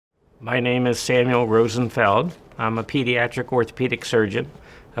My name is Samuel Rosenfeld. I'm a pediatric orthopedic surgeon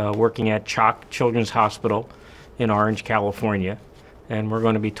working at CHOC Children's Hospital in Orange, California. And we're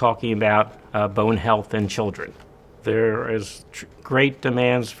going to be talking about bone health in children. There is great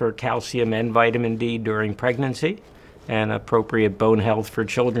demands for calcium and vitamin D during pregnancy, and appropriate bone health for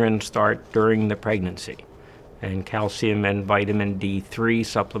children start during the pregnancy. And calcium and vitamin D3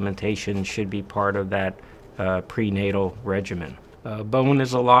 supplementation should be part of that prenatal regimen. Bone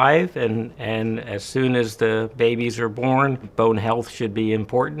is alive, and as soon as the babies are born, bone health should be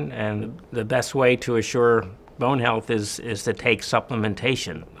important, and the best way to assure bone health is to take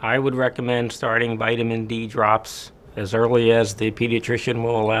supplementation. I would recommend starting vitamin D drops as early as the pediatrician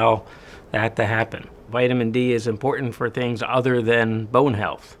will allow that to happen. Vitamin D is important for things other than bone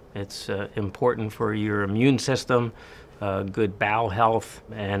health. It's important for your immune system, good bowel health,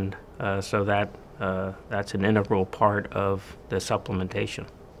 and so that's an integral part of the supplementation.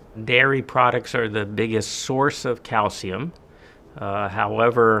 Dairy products are the biggest source of calcium.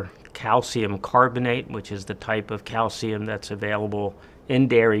 However, calcium carbonate, which is the type of calcium that's available in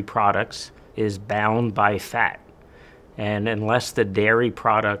dairy products, is bound by fat. And unless the dairy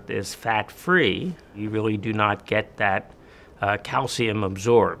product is fat-free, you really do not get that calcium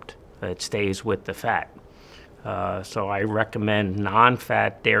absorbed. It stays with the fat. So I recommend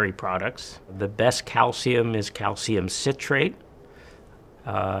non-fat dairy products. The best calcium is calcium citrate,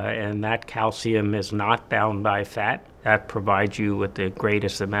 and that calcium is not bound by fat. That provides you with the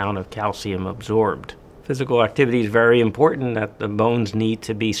greatest amount of calcium absorbed. Physical activity is very important, that the bones need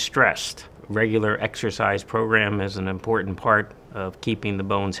to be stressed. Regular exercise program is an important part of keeping the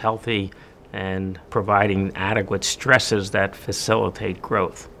bones healthy and providing adequate stresses that facilitate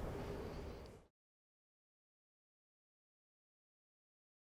growth.